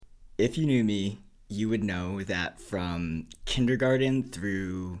if you knew me, you would know that from kindergarten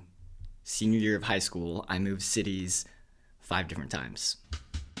through senior year of high school, I moved cities 5 different times.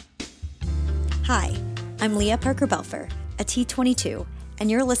 Hi, I'm Leah Parker-Belfer, a T’22,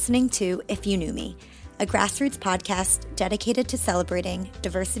 and you're listening to If You Knew Me, a grassroots podcast dedicated to celebrating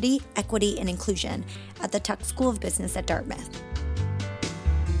diversity, equity, and inclusion at the Tuck School of Business at Dartmouth.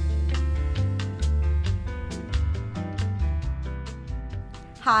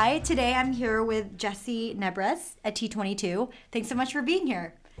 Hi, today I'm here with Jesse Nebres at T’22. Thanks so much for being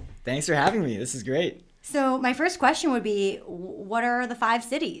here. Thanks for having me. This is great. So my first question would be, what are the 5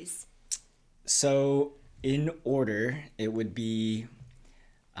 cities? So in order, it would be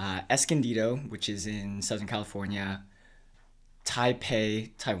Escondido, which is in Southern California,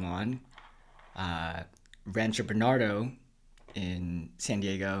 Taipei, Taiwan, Rancho Bernardo in San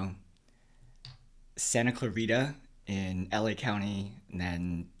Diego, Santa Clarita in LA County, and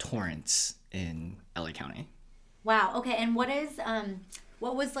then Torrance in LA County. Wow. Okay. And what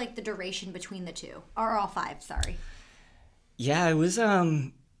was like the duration between the two, or all 5? Sorry. Yeah, it was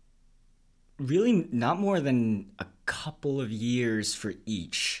really not more than a couple of years for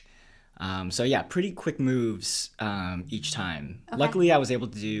each. So yeah, pretty quick moves each time. Okay. Luckily, I was able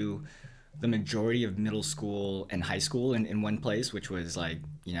to do the majority of middle school and high school in one place, which was like,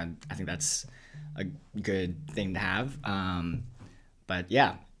 I think that's a good thing to have. But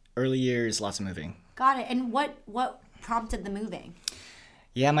yeah, early years, lots of moving. Got it. And what prompted the moving?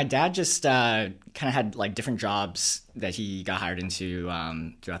 Yeah, my dad just kind of had like different jobs that he got hired into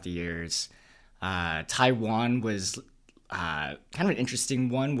throughout the years. Taiwan was kind of an interesting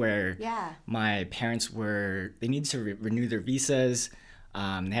one where my parents they needed to renew their visas.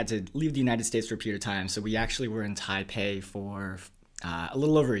 They had to leave the United States for a period of time. So we actually were in Taipei for a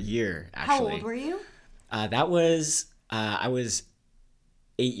little over a year, actually. How old were you? I was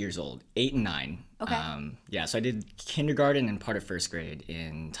 8 years old, 8 and 9. Okay. So I did kindergarten and part of first grade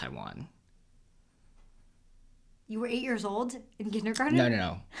in Taiwan. You were 8 years old in kindergarten?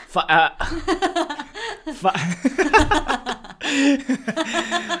 No.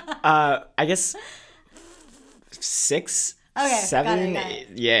 I guess 6, 7, got it.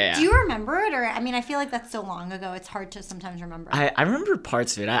 Yeah. Do you remember it? Or, I feel like that's so long ago, it's hard to sometimes remember. I remember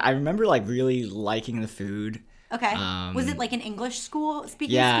parts of it. I remember like really liking the food. Okay. Was it like an English school,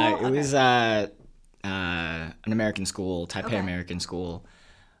 speaking school? Yeah, it Okay. was an American school, Taipei American school.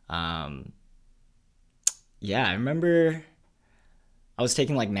 I remember I was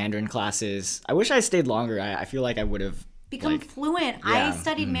taking like Mandarin classes. I wish I stayed longer. I feel like I would have become fluent. Yeah. I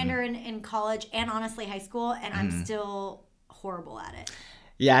studied Mandarin in college and honestly high school, and I'm still horrible at it.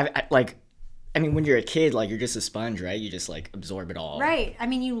 Yeah, when you're a kid, like you're just a sponge, right? You just like absorb it all. Right.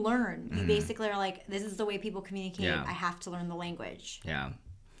 You learn. You basically are like, this is the way people communicate. Yeah. I have to learn the language. Yeah.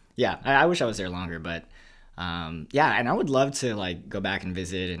 I wish I was there longer, but and I would love to like go back and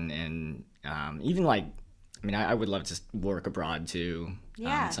visit and even like, I would love to work abroad too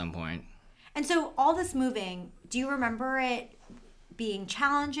at some point. And so all this moving, do you remember it being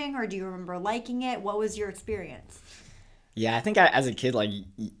challenging or do you remember liking it? What was your experience? Yeah, I think as a kid, like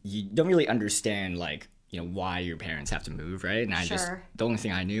you don't really understand like, why your parents have to move, right? And the only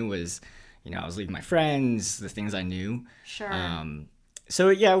thing I knew was, I was leaving my friends, the things I knew. Sure. So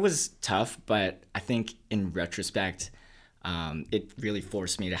yeah, it was tough, but I think in retrospect, it really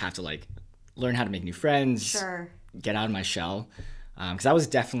forced me to have to like learn how to make new friends, get out of my shell. Because I was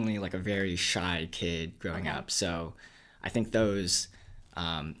definitely like a very shy kid growing up. So I think those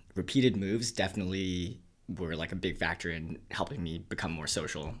repeated moves definitely were like a big factor in helping me become more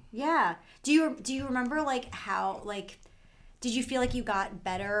social. Yeah. Do you remember like how, like, did you feel like you got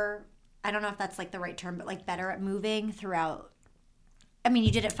better? I don't know if that's like the right term, but like better at moving throughout.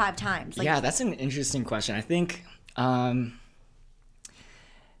 You did it 5 times. Like, yeah, that's an interesting question. I think,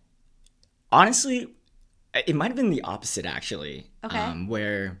 honestly, it might have been the opposite actually. Okay.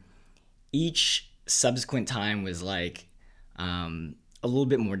 Where each subsequent time was like a little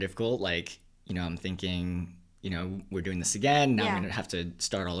bit more difficult. Like, I'm thinking, we're doing this again. Now I'm going to have to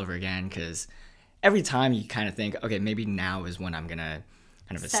start all over again because every time you kind of think, okay, maybe now is when I'm going to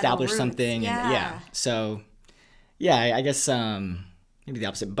kind of establish something. Yeah. And So, yeah, I guess maybe the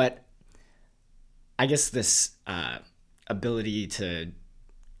opposite. But I guess this ability to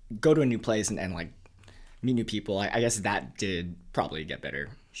go to a new place and like meet new people, I guess that did probably get better.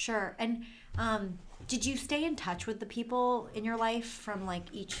 Sure. And did you stay in touch with the people in your life from like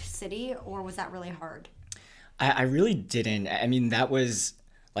each city, or was that really hard? I really didn't. That was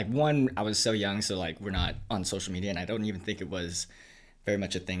like, one, I was so young, so like we're not on social media, and I don't even think it was very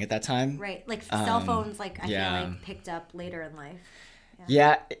much a thing at that time. Right. Like cell phones, like I feel like picked up later in life.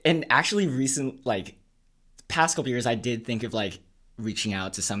 Yeah, and actually past couple years, I did think of like reaching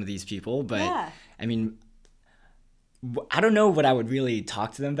out to some of these people, but I mean, I don't know what I would really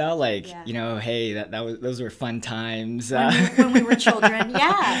talk to them about. Like, hey, those were fun times when we were children.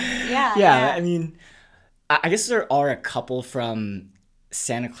 Yeah. I mean, I guess there are a couple from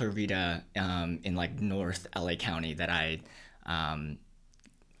Santa Clarita in like North LA County that I'm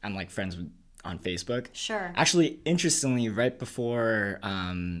like friends with on Facebook. Sure. Actually, interestingly, right before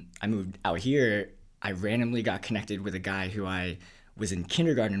I moved out here, I randomly got connected with a guy who I was in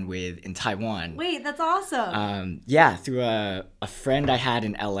kindergarten with in Taiwan. Wait, that's awesome. Through a friend I had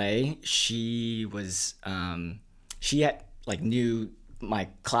in LA. She was she had like knew my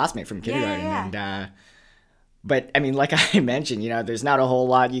classmate from kindergarten, and but I mean, like I mentioned, there's not a whole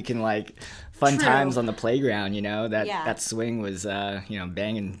lot you can like fun times on the playground. That swing was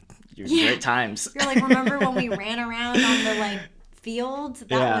banging. Great times. You're like, remember when we ran around on the like field?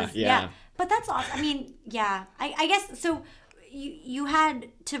 That was But that's awesome. I mean, I guess so. You had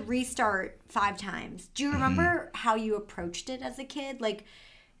to restart 5 times. Do you remember how you approached it as a kid? Like,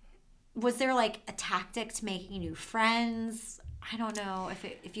 was there like a tactic to making new friends? I don't know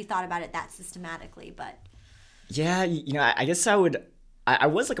if you thought about it that systematically, but yeah, I guess I would. I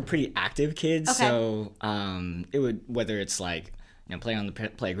was like a pretty active kid, so it would, whether it's like playing on the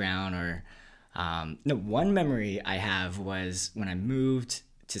playground or one memory I have was when I moved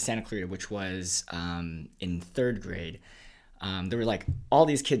to Santa Clarita, which was in 3rd grade. There were like all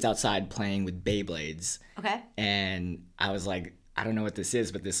these kids outside playing with Beyblades. Okay. And I was like, I don't know what this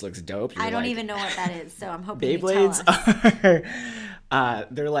is, but this looks dope. I don't even know what that is, so I'm hoping Beyblades you tell us.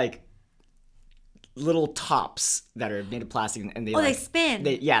 They're like little tops that are made of plastic, and they spin.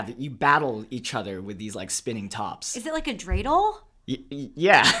 You battle each other with these like spinning tops. Is it like a dreidel?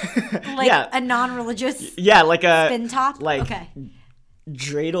 Yeah. A non-religious like a spin top? Like okay.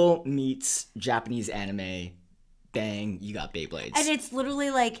 Dreidel meets Japanese anime. Bang, you got Beyblades. And it's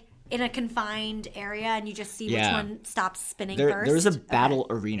literally like in a confined area, and you just see which one stops spinning first? There's a battle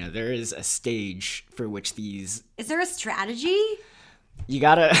arena. There is a stage for which these... Is there a strategy? You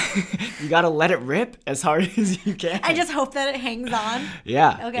gotta let it rip as hard as you can. I just hope that it hangs on.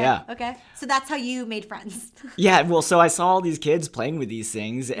 Yeah. Okay. So that's how you made friends. Yeah. Well, so I saw all these kids playing with these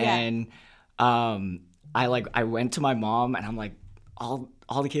things, and I went to my mom, and I'm like, all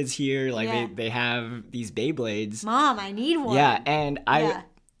the kids here, like they have these Beyblades. Mom, I need one. Yeah, and I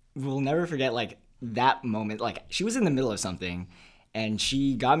will never forget like that moment. Like she was in the middle of something, and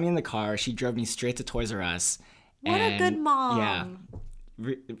she got me in the car. She drove me straight to Toys R Us. What a good mom.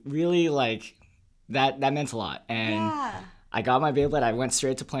 Yeah, really like that meant a lot. And I got my Beyblade. I went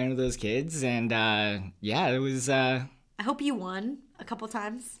straight to playing with those kids, and it was. I hope you won a couple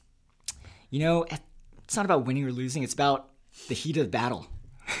times. It's not about winning or losing. It's about the heat of the battle.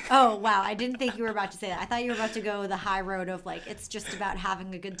 Oh, wow. I didn't think you were about to say that. I thought you were about to go the high road of like, it's just about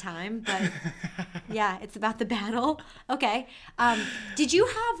having a good time. But yeah, it's about the battle. Okay. Did you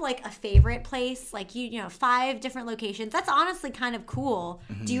have like a favorite place? Like, 5 different locations. That's honestly kind of cool.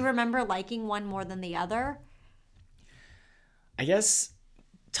 Mm-hmm. Do you remember liking one more than the other? I guess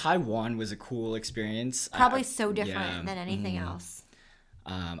Taiwan was a cool experience. Probably so different than anything else.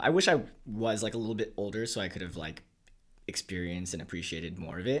 I wish I was like a little bit older so I could have like experienced and appreciated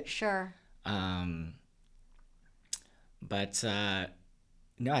more of it. Sure. But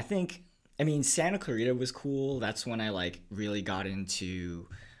no, I mean Santa Clarita was cool. That's when I like really got into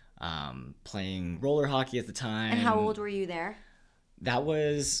playing roller hockey at the time. And how old were you there? That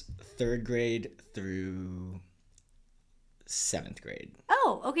was 3rd grade through 7th grade.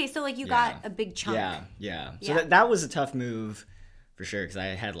 Oh, okay. So like you got a big chunk. Yeah. So that was a tough move for sure because I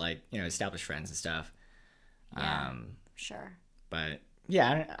had like established friends and stuff. Sure. But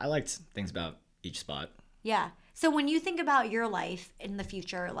yeah, I liked things about each spot. Yeah. So when you think about your life in the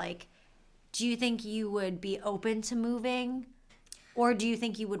future, like, do you think you would be open to moving, or do you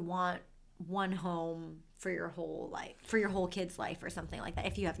think you would want one home for your whole life, for your whole kid's life, or something like that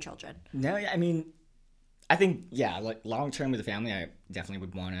if you have children? No, I mean, I think like long term with the family, I definitely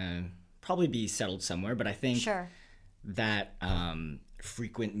would want to probably be settled somewhere. But I think that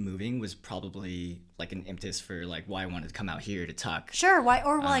frequent moving was probably like an impetus for like why I wanted to come out here to Tuck. Sure. Why,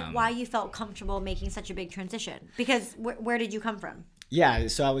 or like why you felt comfortable making such a big transition? Because where did you come from? Yeah,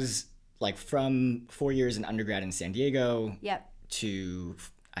 so I was like from 4 years in undergrad in San Diego. Yep. To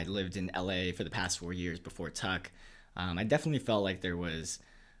I lived in LA for the past 4 years before Tuck. I definitely felt like there was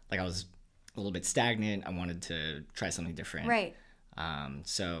like I was a little bit stagnant. I wanted to try something different. Right.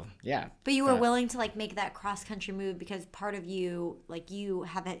 So yeah. But you were willing to like make that cross country move because part of you, like you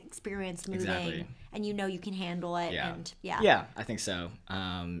have experience moving exactly. And you know you can handle it. Yeah. And yeah. Yeah, I think so.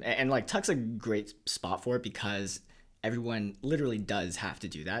 And like Tuck's a great spot for it because everyone literally does have to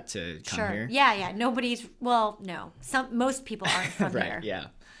do that to come here. Yeah. Nobody's, well, no. Most people aren't from right, here. Yeah.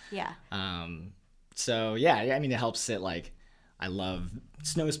 Yeah. So yeah, I mean, it helps that like I love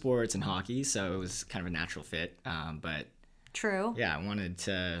snow sports and hockey, so it was kind of a natural fit. But true. Yeah, I wanted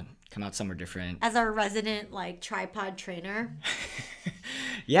to come out somewhere different. As our resident like tripod trainer.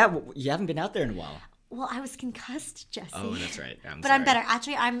 Yeah, well, you haven't been out there in a while. Well, I was concussed, Jesse. Oh, that's right. But sorry. I'm better.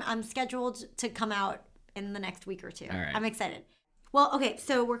 Actually, I'm scheduled to come out in the next week or two. All right. I'm excited. Well, okay,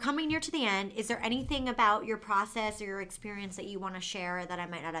 so we're coming near to the end. Is there anything about your process or your experience that you want to share that I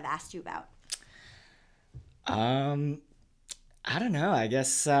might not have asked you about? I don't know. I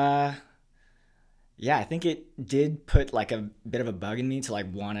guess, yeah, I think it did put like a bit of a bug in me to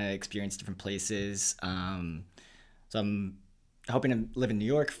like want to experience different places. So I'm hoping to live in New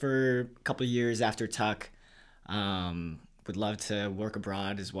York for a couple of years after Tuck. Would love to work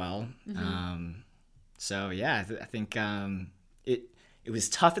abroad as well. Mm-hmm. So yeah, I think it was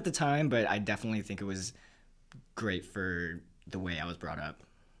tough at the time, but I definitely think it was great for the way I was brought up.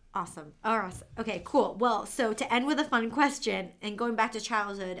 Awesome. All right. Okay, cool. Well, so to end with a fun question and going back to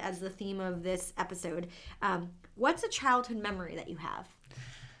childhood as the theme of this episode, what's a childhood memory that you have?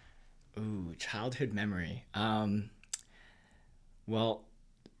 Ooh, childhood memory. Well,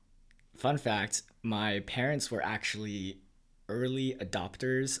 fun fact, my parents were actually early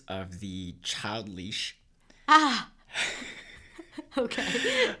adopters of the child leash. Okay.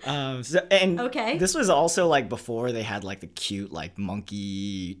 Okay. This was also like before they had like the cute like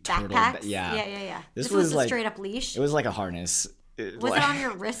monkey turtle. Backpacks? Yeah. This was a like, straight up leash? It was like a harness. Was it on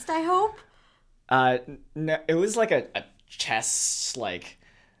your wrist, I hope? No, it was like a chest, like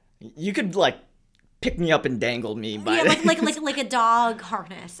you could like pick me up and dangle me by like a dog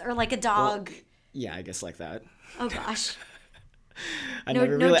harness or like a dog. Well, yeah, I guess like that. Oh gosh. I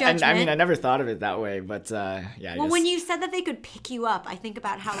never thought of it that way, but yeah. Well, when you said that they could pick you up, I think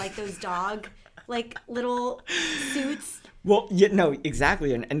about how like those dog like little suits. Well, yeah, no,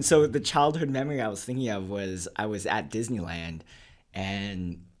 exactly. And so the childhood memory I was thinking of was I was at Disneyland,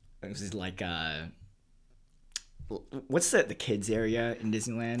 and it was like what's the kids area in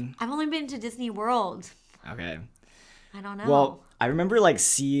Disneyland? I've only been to Disney World. Okay. I don't know. Well, I remember like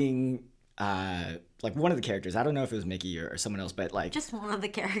seeing like one of the characters. I don't know if it was Mickey or someone else, but like just one of the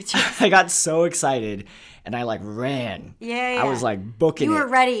characters. I got so excited and I like ran. Yeah. I was like booking it. You were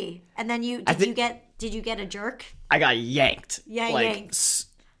ready, and then did you get a jerk? I got yanked. Yeah, like, yanked.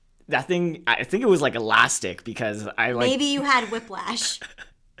 That thing, I think it was like elastic because I like maybe you had whiplash.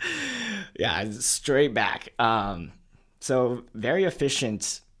 Yeah, straight back. So very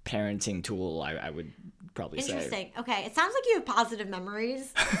efficient parenting tool, I would probably say. Interesting. Okay, it sounds like you have positive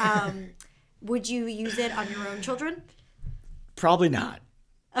memories. Would you use it on your own children? Probably not.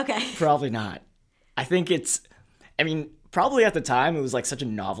 Okay. Probably not. I think probably at the time it was like such a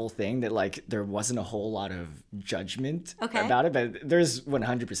novel thing that like there wasn't a whole lot of judgment about it, but there's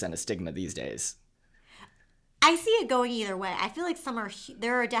 100% a stigma these days. I see it going either way. I feel like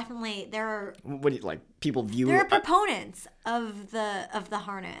there are what do you like people view there are proponents of the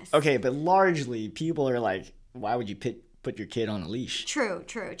harness. Okay, but largely people are like, why would you put your kid on a leash? True.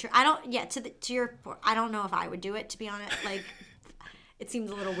 I don't to your I don't know if I would do it, to be honest. Like it seems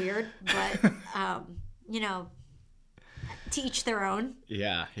a little weird, but to each their own.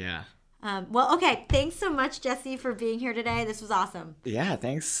 Yeah. Well, okay. Thanks so much, Jesse, for being here today. This was awesome. Yeah,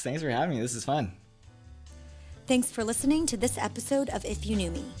 thanks for having me. This is fun. Thanks for listening to this episode of If You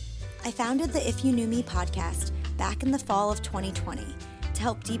Knew Me. I founded the If You Knew Me podcast back in the fall of 2020 to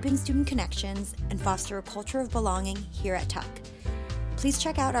help deepen student connections and foster a culture of belonging here at Tuck. Please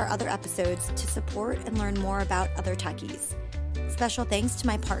check out our other episodes to support and learn more about other Tuckies. Special thanks to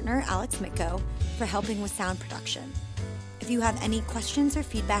my partner, Alex Mitko, for helping with sound production. If you have any questions or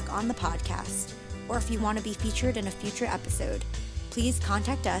feedback on the podcast, or if you want to be featured in a future episode, please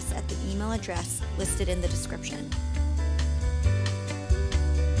contact us at the email address listed in the description.